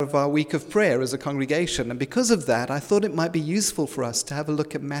of our week of prayer as a congregation. And because of that, I thought it might be useful for us to have a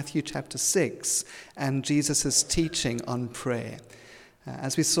look at Matthew chapter 6 and Jesus' teaching on prayer.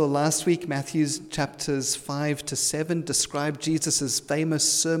 As we saw last week, Matthew's chapters 5 to 7 describe Jesus'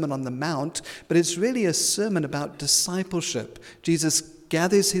 famous Sermon on the Mount, but it's really a sermon about discipleship. Jesus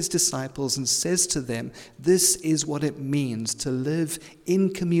gathers his disciples and says to them, this is what it means to live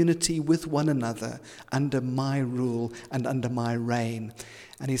in community with one another under my rule and under my reign.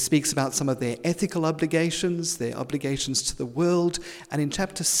 And he speaks about some of their ethical obligations, their obligations to the world. And in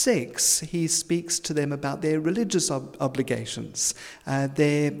chapter 6, he speaks to them about their religious obligations, how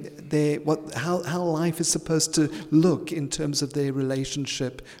life is supposed to look in terms of their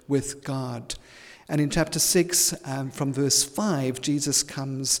relationship with God. And in chapter 6, from verse 5, Jesus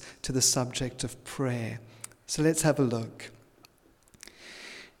comes to the subject of prayer. So let's have a look.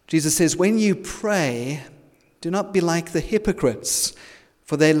 Jesus says, when you pray, do not be like the hypocrites,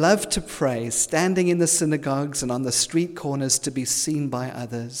 for they love to pray, standing in the synagogues and on the street corners to be seen by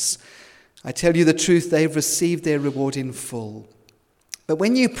others. I tell you the truth, they've received their reward in full. But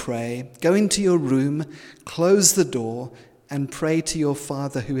when you pray, go into your room, close the door, and pray to your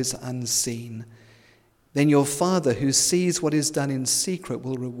Father who is unseen. Then your Father who sees what is done in secret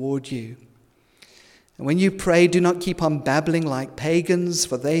will reward you. And when you pray, do not keep on babbling like pagans,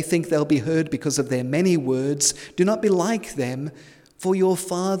 for they think they'll be heard because of their many words. Do not be like them, for your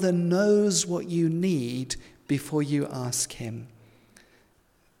Father knows what you need before you ask him.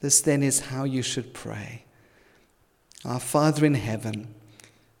 This then is how you should pray. Our Father in heaven,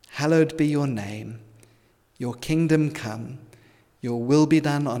 hallowed be your name. Your kingdom come. Your will be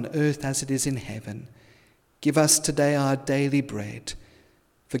done on earth as it is in heaven. Give us today our daily bread.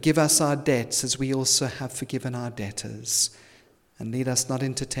 Forgive us our debts as we also have forgiven our debtors. And lead us not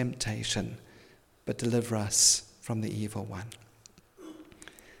into temptation, but deliver us from the evil one.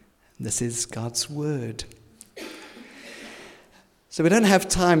 This is God's word. So we don't have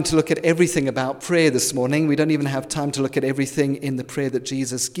time to look at everything about prayer this morning. We don't even have time to look at everything in the prayer that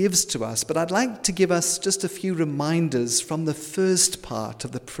Jesus gives to us. But I'd like to give us just a few reminders from the first part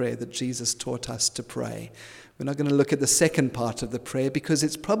of the prayer that Jesus taught us to pray. We're not going to look at the second part of the prayer because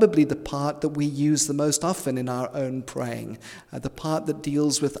it's probably the part that we use the most often in our own praying, the part that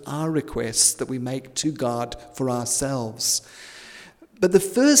deals with our requests that we make to God for ourselves. But the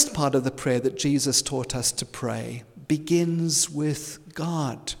first part of the prayer that Jesus taught us to pray begins with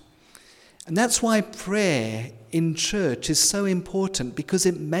God. And that's why prayer in church is so important, because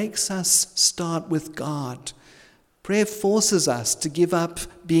it makes us start with God. Prayer forces us to give up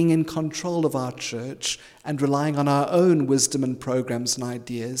being in control of our church and relying on our own wisdom and programs and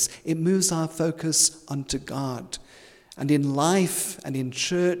ideas. It moves our focus onto God. And in life and in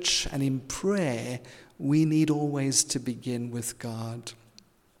church and in prayer, we need always to begin with God.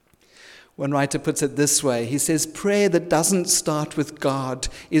 One writer puts it this way. He says, prayer that doesn't start with God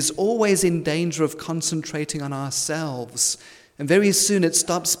is always in danger of concentrating on ourselves. And very soon it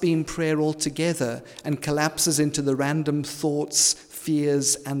stops being prayer altogether and collapses into the random thoughts,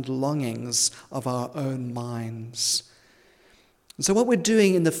 fears, and longings of our own minds. And so what we're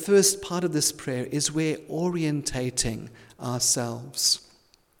doing in the first part of this prayer is we're orientating ourselves.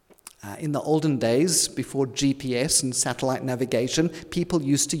 In the olden days, before GPS and satellite navigation, people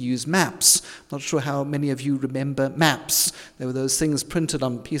used to use maps. I'm not sure how many of you remember maps. There were those things printed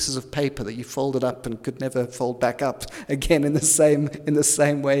on pieces of paper that you folded up and could never fold back up again in the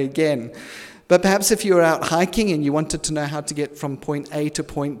same way again. But perhaps if you were out hiking and you wanted to know how to get from point A to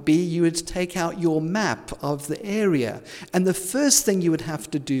point B, you would take out your map of the area. And the first thing you would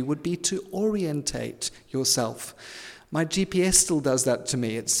have to do would be to orientate yourself. My GPS still does that to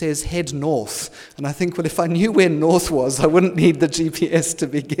me. It says head north. And I think, well, if I knew where north was, I wouldn't need the GPS to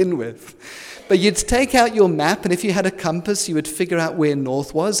begin with. But you'd take out your map, and if you had a compass, you would figure out where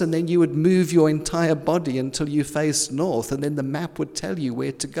north was, and then you would move your entire body until you faced north, and then the map would tell you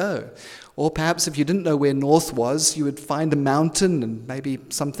where to go. Or perhaps if you didn't know where north was, you would find a mountain and maybe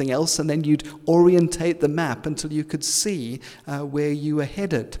something else, and then you'd orientate the map until you could see where you were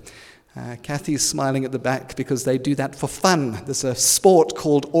headed. Kathy's smiling at the back because they do that for fun. There's a sport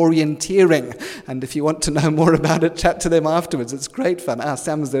called orienteering, and if you want to know more about it, chat to them afterwards. It's great fun.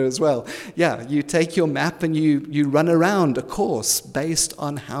 Sam's there as well. Yeah, you take your map and you run around a course based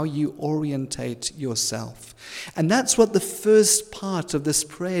on how you orientate yourself. And that's what the first part of this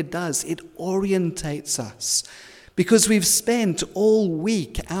prayer does. It orientates us. Because we've spent all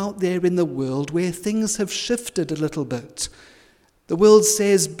week out there in the world where things have shifted a little bit. The world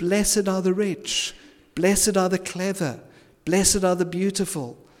says, blessed are the rich, blessed are the clever, blessed are the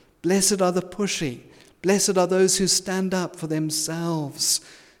beautiful, blessed are the pushy, blessed are those who stand up for themselves.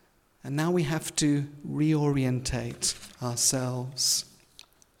 And now we have to reorientate ourselves.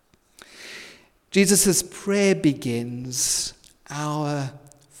 Jesus' prayer begins, "Our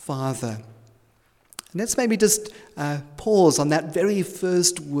Father." And let's maybe just pause on that very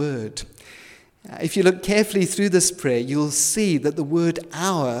first word. If you look carefully through this prayer, you'll see that the word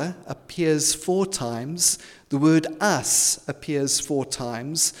 "our" appears 4 times, the word "us" appears 4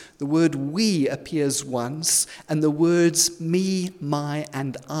 times, the word "we" appears once, and the words "me," "my,"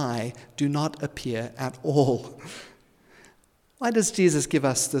 and "I" do not appear at all. Why does Jesus give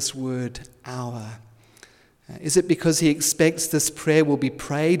us this word "our"? Is it because he expects this prayer will be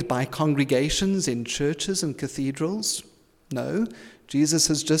prayed by congregations in churches and cathedrals? No. Jesus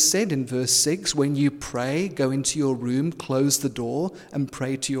has just said in verse 6, when you pray, go into your room, close the door, and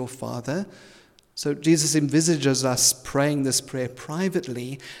pray to your Father. So Jesus envisages us praying this prayer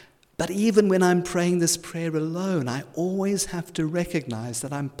privately, but even when I'm praying this prayer alone, I always have to recognize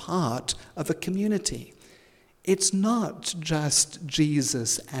that I'm part of a community. It's not just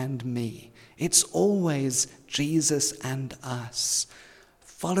Jesus and me. It's always Jesus and us.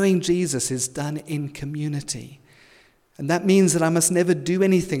 Following Jesus is done in community. And that means that I must never do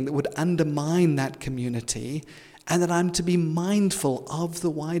anything that would undermine that community, and that I'm to be mindful of the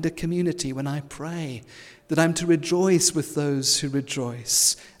wider community when I pray, that I'm to rejoice with those who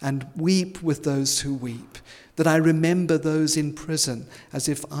rejoice and weep with those who weep, that I remember those in prison as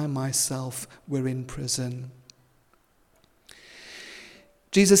if I myself were in prison.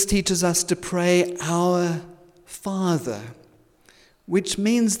 Jesus teaches us to pray, "Our Father," which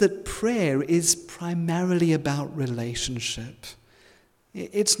means that prayer is primarily about relationship.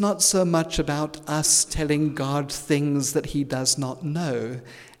 It's not so much about us telling God things that he does not know,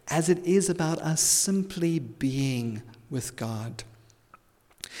 as it is about us simply being with God.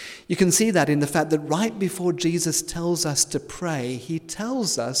 You can see that in the fact that right before Jesus tells us to pray, he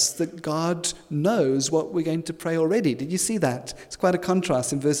tells us that God knows what we're going to pray already. Did you see that? It's quite a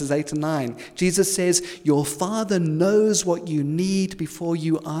contrast in verses 8 and 9. Jesus says, "Your Father knows what you need before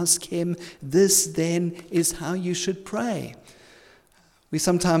you ask him. This then is how you should pray." We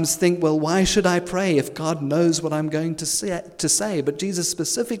sometimes think, well, why should I pray if God knows what I'm going to say? But Jesus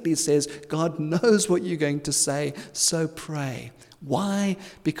specifically says, God knows what you're going to say, so pray. Why?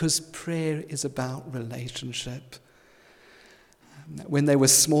 Because prayer is about relationship. When they were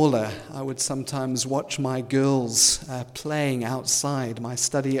smaller, I would sometimes watch my girls playing outside. My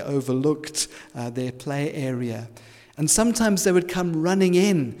study overlooked their play area. And sometimes they would come running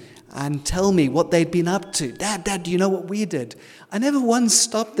in and tell me what they'd been up to. Dad, do you know what we did? I never once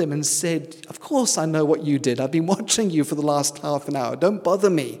stopped them and said, of course I know what you did. I've been watching you for the last half an hour. Don't bother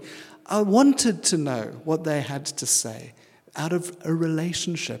me. I wanted to know what they had to say. Out of a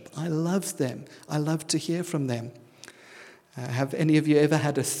relationship. I love them. I love to hear from them. Have any of you ever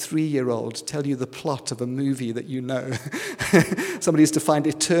had a 3-year-old tell you the plot of a movie that you know? Somebody used to find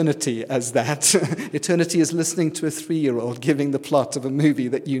eternity as that. Eternity is listening to a 3-year-old giving the plot of a movie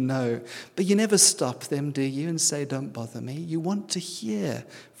that you know. But you never stop them, do you, and say, don't bother me. You want to hear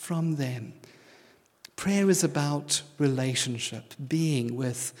from them. Prayer is about relationship, being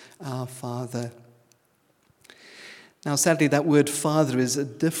with our Father. Now, sadly, that word father is a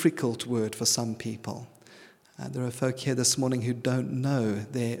difficult word for some people. There are folk here this morning who don't know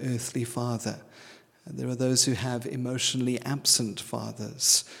their earthly father. There are those who have emotionally absent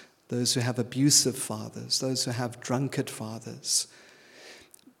fathers, those who have abusive fathers, those who have drunkard fathers.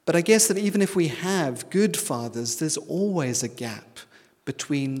 But I guess that even if we have good fathers, there's always a gap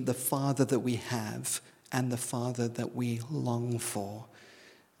between the father that we have and the father that we long for.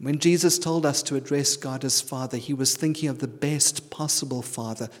 When Jesus told us to address God as Father, he was thinking of the best possible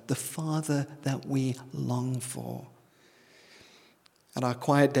Father, the Father that we long for. At our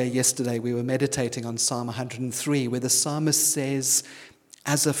quiet day yesterday, we were meditating on Psalm 103, where the psalmist says,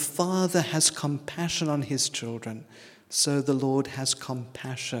 "As a father has compassion on his children, so the Lord has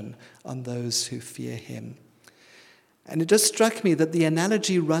compassion on those who fear him." And it just struck me that the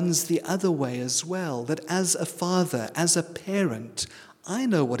analogy runs the other way as well, that as a father, as a parent, I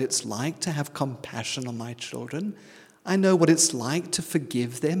know what it's like to have compassion on my children. I know what it's like to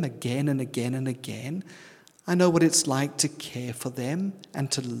forgive them again and again and again. I know what it's like to care for them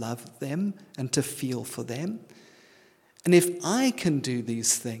and to love them and to feel for them. And if I can do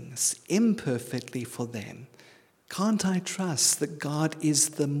these things imperfectly for them, can't I trust that God is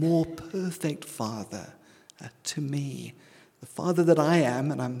the more perfect Father to me? The Father that I am,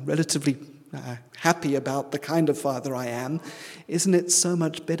 and I'm relatively happy about the kind of father I am, isn't it so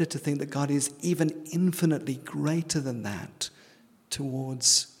much better to think that God is even infinitely greater than that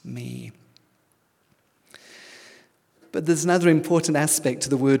towards me? But there's another important aspect to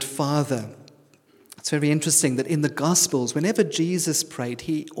the word Father. It's very interesting that in the Gospels, whenever Jesus prayed,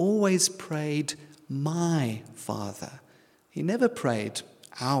 he always prayed, my Father. He never prayed,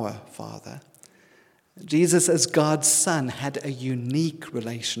 our Father. Jesus, as God's Son, had a unique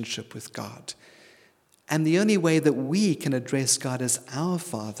relationship with God. And the only way that we can address God as our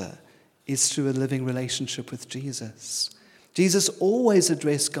Father is through a living relationship with Jesus. Jesus always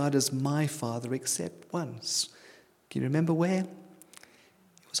addressed God as my Father, except once. Can you remember where?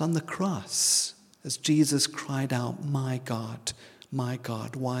 It was on the cross, as Jesus cried out, my God,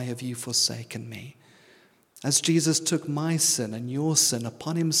 why have you forsaken me? As Jesus took my sin and your sin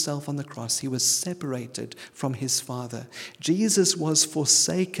upon himself on the cross, he was separated from his Father. Jesus was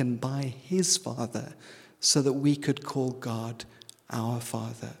forsaken by his Father so that we could call God our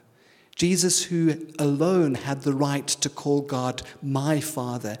Father. Jesus, who alone had the right to call God my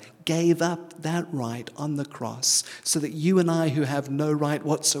Father, gave up that right on the cross so that you and I, who have no right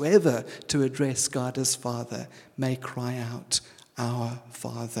whatsoever to address God as Father, may cry out, our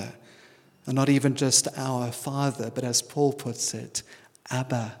Father. And not even just our Father, but as Paul puts it,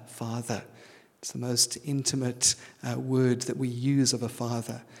 Abba, Father. It's the most intimate word that we use of a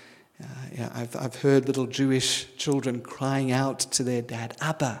father. I've heard little Jewish children crying out to their dad,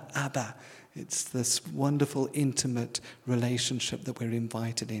 Abba, Abba. It's this wonderful, intimate relationship that we're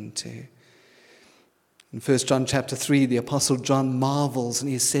invited into. In 1 John chapter 3, the Apostle John marvels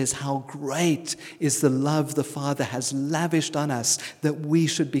and he says, how great is the love the Father has lavished on us that we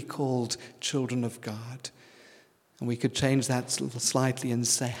should be called children of God. And we could change that slightly and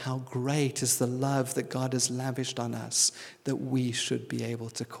say, how great is the love that God has lavished on us that we should be able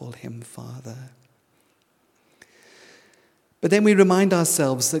to call him Father. But then we remind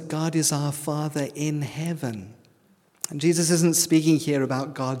ourselves that God is our Father in heaven. And Jesus isn't speaking here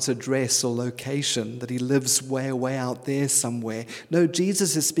about God's address or location, that he lives way away out there somewhere. No,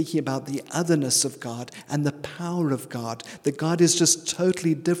 Jesus is speaking about the otherness of God and the power of God, that God is just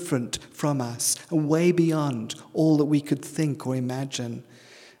totally different from us and way beyond all that we could think or imagine. And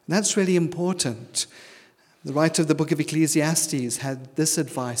that's really important. The writer of the book of Ecclesiastes had this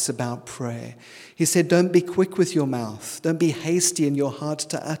advice about prayer. He said, don't be quick with your mouth. Don't be hasty in your heart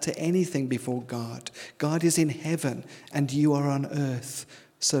to utter anything before God. God is in heaven and you are on earth,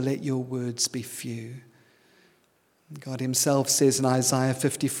 so let your words be few. God himself says in Isaiah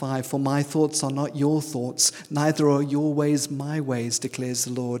 55, for my thoughts are not your thoughts, neither are your ways my ways, declares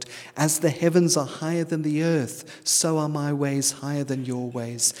the Lord. As the heavens are higher than the earth, so are my ways higher than your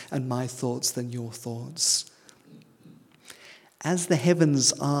ways, and my thoughts than your thoughts. As the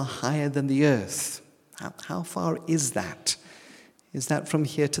heavens are higher than the earth, how far is that? Is that from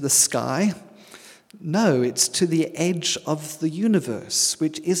here to the sky? No, it's to the edge of the universe,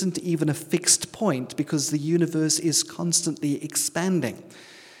 which isn't even a fixed point because the universe is constantly expanding.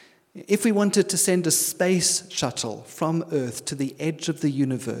 If we wanted to send a space shuttle from Earth to the edge of the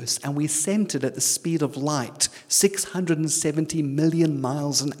universe and we sent it at the speed of light, 670 million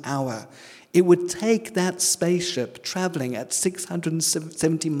miles an hour, it would take that spaceship traveling at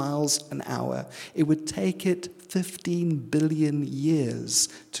 670 miles an hour, it would take it 15 billion years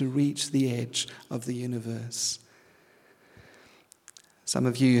to reach the edge of the universe. Some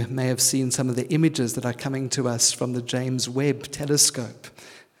of you may have seen some of the images that are coming to us from the James Webb telescope.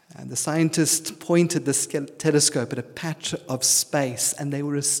 And the scientists pointed this telescope at a patch of space and they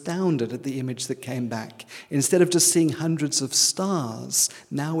were astounded at the image that came back. Instead of just seeing hundreds of stars,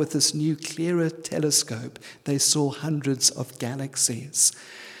 now with this new clearer telescope, they saw hundreds of galaxies.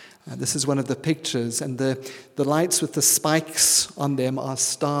 This is one of the pictures, and the lights with the spikes on them are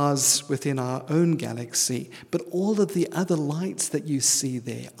stars within our own galaxy. But all of the other lights that you see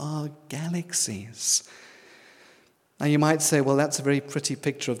there are galaxies. Now you might say, well, that's a very pretty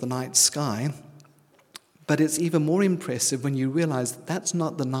picture of the night sky, but it's even more impressive when you realize that's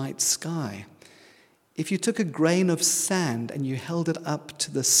not the night sky. If you took a grain of sand and you held it up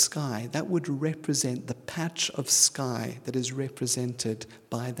to the sky, that would represent the patch of sky that is represented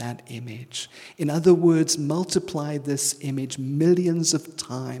by that image. In other words, multiply this image millions of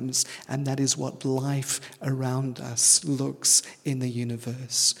times, and that is what life around us looks in the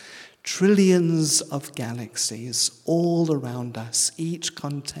universe. Trillions of galaxies all around us, each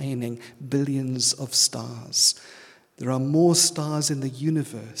containing billions of stars. There are more stars in the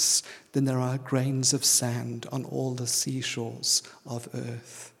universe than there are grains of sand on all the seashores of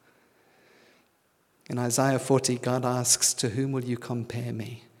earth. In Isaiah 40, God asks, to whom will you compare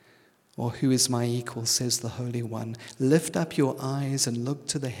me? Or who is my equal, says the Holy One. Lift up your eyes and look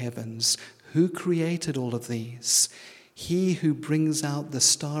to the heavens. Who created all of these? He who brings out the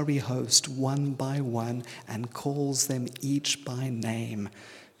starry host one by one and calls them each by name.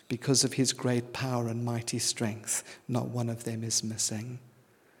 Because of his great power and mighty strength, not one of them is missing.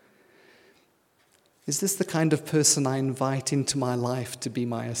 Is this the kind of person I invite into my life to be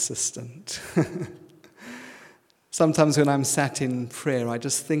my assistant? Sometimes when I'm sat in prayer, I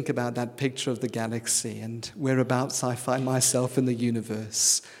just think about that picture of the galaxy and whereabouts I find myself in the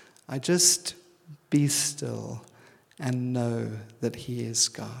universe. I just be still and know that he is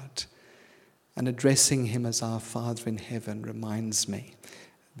God. And addressing him as our Father in heaven reminds me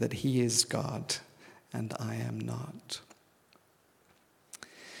that he is God and I am not.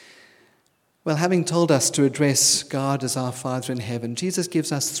 Well, having told us to address God as our Father in heaven, Jesus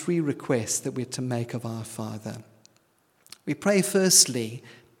gives us 3 requests that we're to make of our Father. We pray firstly,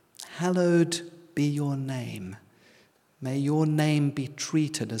 hallowed be your name. May your name be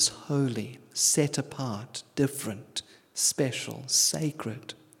treated as holy, set apart, different, special,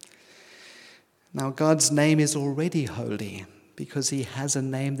 sacred. Now, God's name is already holy because he has a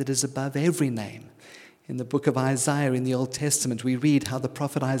name that is above every name. In the book of Isaiah in the Old Testament, we read how the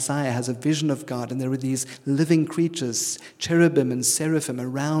prophet Isaiah has a vision of God, and there are these living creatures, cherubim and seraphim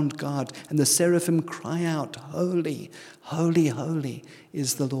around God, and the seraphim cry out, "Holy, holy, holy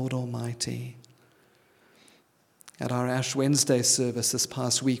is the Lord Almighty." At our Ash Wednesday service this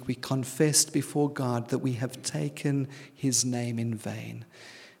past week, we confessed before God that we have taken his name in vain,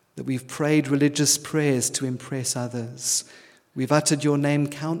 that we've prayed religious prayers to impress others. We've uttered your name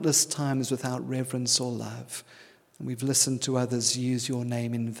countless times without reverence or love, and we've listened to others use your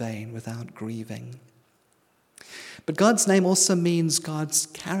name in vain without grieving. But God's name also means God's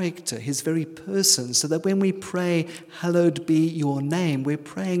character, his very person, so that when we pray, hallowed be your name, we're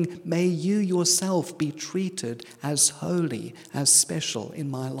praying, may you yourself be treated as holy, as special in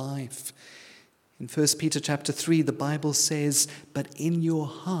my life. In 1 Peter chapter 3, the Bible says, but in your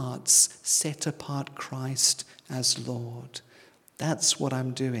hearts set apart Christ as Lord. That's what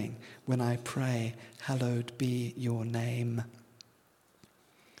I'm doing when I pray, hallowed be your name.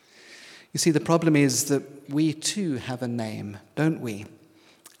 You see, the problem is that we too have a name, don't we?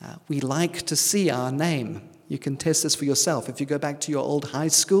 We like to see our name. You can test this for yourself. If you go back to your old high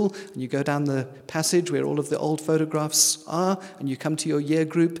school and you go down the passage where all of the old photographs are and you come to your year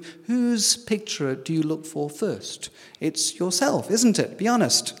group, whose picture do you look for first? It's yourself, isn't it? Be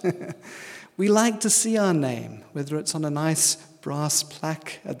honest. We like to see our name, whether it's on a nice brass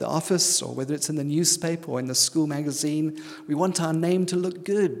plaque at the office or whether it's in the newspaper or in the school magazine. We want our name to look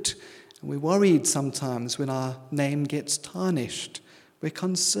good. And we're worried sometimes when our name gets tarnished. We're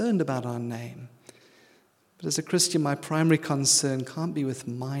concerned about our name. But as a Christian, my primary concern can't be with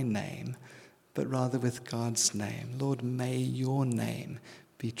my name, but rather with God's name. Lord, may your name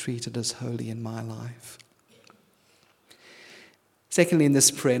be treated as holy in my life. Secondly, in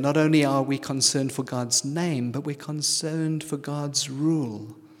this prayer, not only are we concerned for God's name, but we're concerned for God's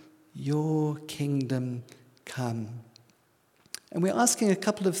rule. Your kingdom come. And we're asking a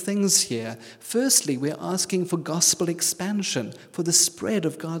couple of things here. Firstly, we're asking for gospel expansion, for the spread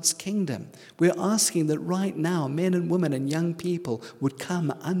of God's kingdom. We're asking that right now, men and women and young people would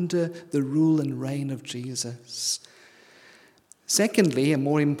come under the rule and reign of Jesus. Secondly, and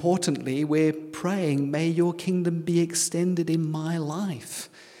more importantly, we're praying, may your kingdom be extended in my life.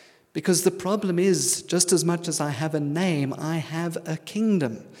 Because the problem is, just as much as I have a name, I have a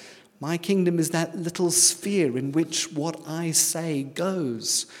kingdom. My kingdom is that little sphere in which what I say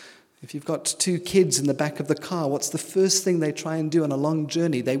goes. If you've got 2 kids in the back of the car, what's the first thing they try and do on a long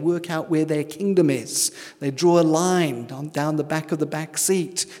journey? They work out where their kingdom is. They draw a line down the back of the back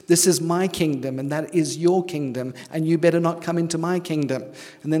seat. This is my kingdom, and that is your kingdom, and you better not come into my kingdom.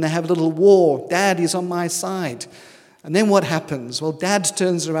 And then they have a little war. Dad is on my side. And then what happens? Well, Dad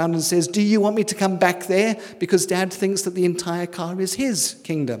turns around and says, do you want me to come back there? Because Dad thinks that the entire car is his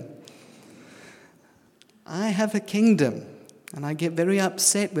kingdom. I have a kingdom. And I get very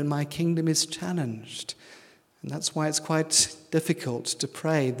upset when my kingdom is challenged. And that's why it's quite difficult to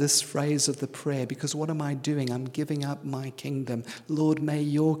pray this phrase of the prayer, because what am I doing? I'm giving up my kingdom. Lord, may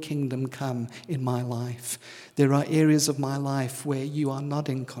your kingdom come in my life. There are areas of my life where you are not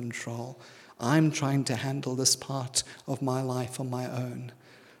in control. I'm trying to handle this part of my life on my own.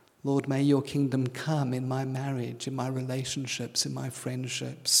 Lord, may your kingdom come in my marriage, in my relationships, in my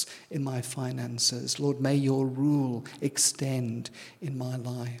friendships, in my finances. Lord, may your rule extend in my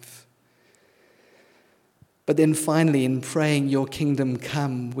life. But then finally, in praying your kingdom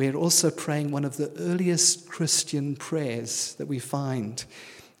come, we're also praying one of the earliest Christian prayers that we find.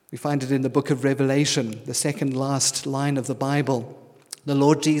 We find it in the book of Revelation, the second last line of the Bible. The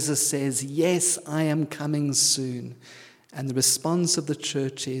Lord Jesus says, yes, I am coming soon. And the response of the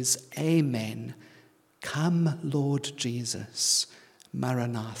church is, Amen. Come, Lord Jesus.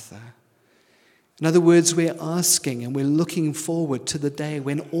 Maranatha. In other words, we're asking and we're looking forward to the day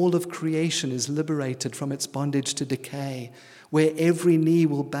when all of creation is liberated from its bondage to decay, where every knee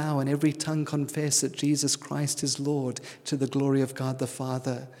will bow and every tongue confess that Jesus Christ is Lord, to the glory of God the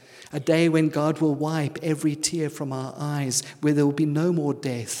Father. A day when God will wipe every tear from our eyes, where there will be no more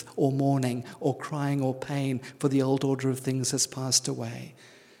death or mourning or crying or pain, for the old order of things has passed away.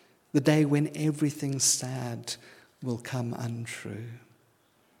 The day when everything sad will come untrue.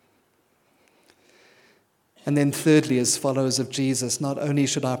 And then thirdly, as followers of Jesus, not only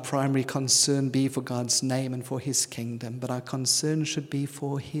should our primary concern be for God's name and for his kingdom, but our concern should be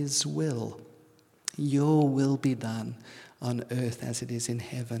for his will. Your will be done on earth as it is in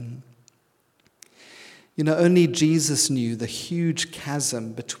heaven. You know, only Jesus knew the huge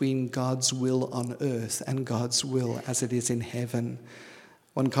chasm between God's will on earth and God's will as it is in heaven.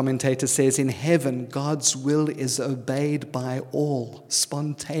 One commentator says, in heaven, God's will is obeyed by all,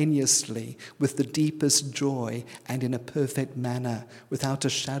 spontaneously, with the deepest joy and in a perfect manner, without a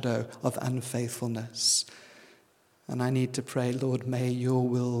shadow of unfaithfulness. And I need to pray, Lord, may your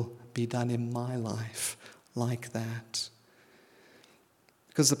will be done in my life like that.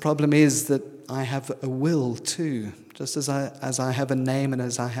 Because the problem is that I have a will too. Just as I have a name and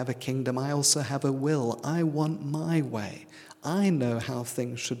as I have a kingdom, I also have a will. I want my way. I know how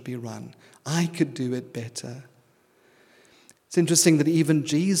things should be run. I could do it better. It's interesting that even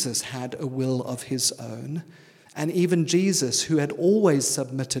Jesus had a will of his own. And even Jesus, who had always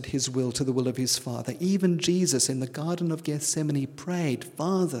submitted his will to the will of his Father, even Jesus in the Garden of Gethsemane prayed,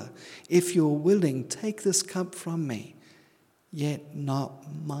 Father, if you're willing, take this cup from me. Yet not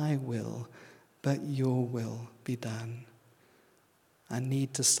my will, but your will be done. I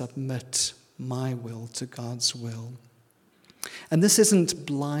need to submit my will to God's will. And this isn't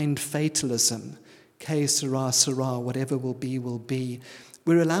blind fatalism, que sera, sera, whatever will be, will be.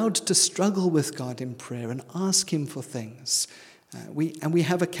 We're allowed to struggle with God in prayer and ask him for things. We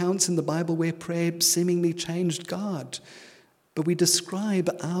have accounts in the Bible where prayer seemingly changed God. But we describe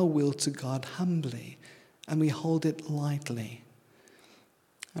our will to God humbly, and we hold it lightly.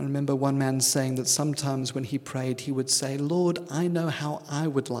 I remember one man saying that sometimes when he prayed, he would say, Lord, I know how I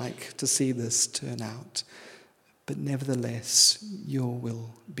would like to see this turn out, but nevertheless, your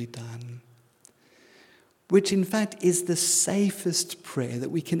will be done. Which in fact is the safest prayer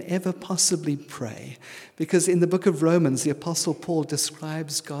that we can ever possibly pray, because in the book of Romans, the Apostle Paul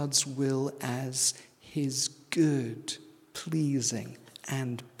describes God's will as his good, pleasing,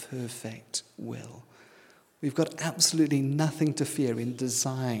 and perfect will. We've got absolutely nothing to fear in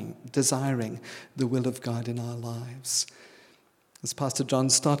desiring the will of God in our lives. As Pastor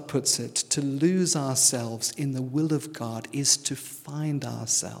John Stott puts it, to lose ourselves in the will of God is to find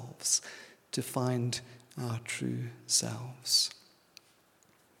ourselves, to find our true selves.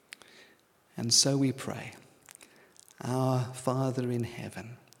 And so we pray, Our Father in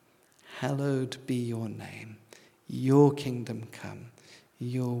heaven, hallowed be your name. Your kingdom come,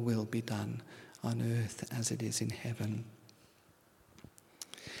 your will be done on earth as it is in heaven.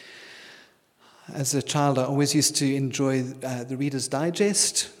 As a child, I always used to enjoy the Reader's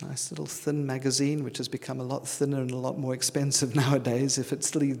Digest, nice little thin magazine, which has become a lot thinner and a lot more expensive nowadays, if it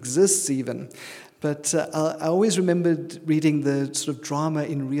still exists even. But I always remembered reading the sort of drama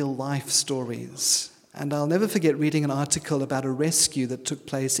in real life stories. And I'll never forget reading an article about a rescue that took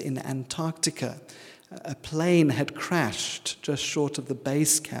place in Antarctica. A plane had crashed just short of the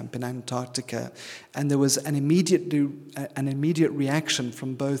base camp in Antarctica, and there was an immediate reaction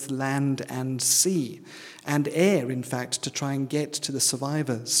from both land and sea, and air, in fact, to try and get to the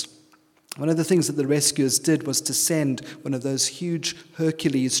survivors. One of the things that the rescuers did was to send one of those huge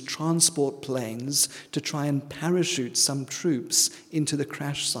Hercules transport planes to try and parachute some troops into the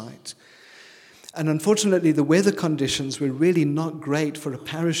crash site. And unfortunately, the weather conditions were really not great for a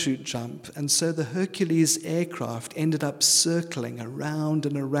parachute jump, and so the Hercules aircraft ended up circling around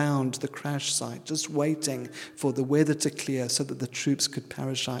and around the crash site, just waiting for the weather to clear so that the troops could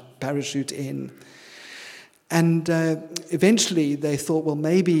parachute in. And eventually they thought, well,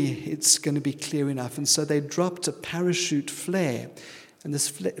 maybe it's going to be clear enough, and so they dropped a parachute flare. And this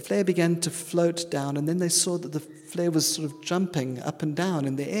flare began to float down, and then they saw that the flare was sort of jumping up and down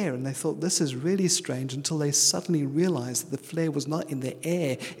in the air, and they thought, this is really strange, until they suddenly realized that the flare was not in the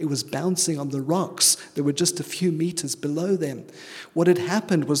air, it was bouncing on the rocks that were just a few meters below them. What had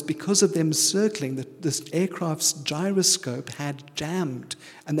happened was, because of them circling, this aircraft's gyroscope had jammed,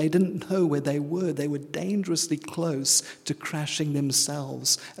 and they didn't know where they were. They were dangerously close to crashing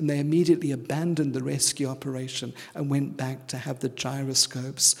themselves, and they immediately abandoned the rescue operation and went back to have the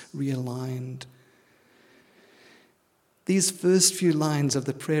gyroscopes realigned. These first few lines of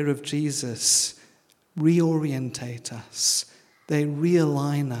the prayer of Jesus reorientate us. They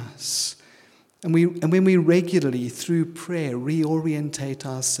realign us. And when we regularly, through prayer, reorientate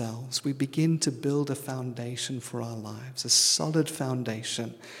ourselves, we begin to build a foundation for our lives, a solid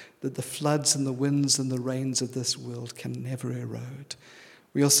foundation that the floods and the winds and the rains of this world can never erode.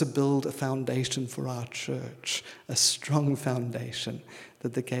 We also build a foundation for our church, a strong foundation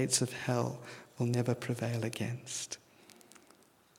that the gates of hell will never prevail against.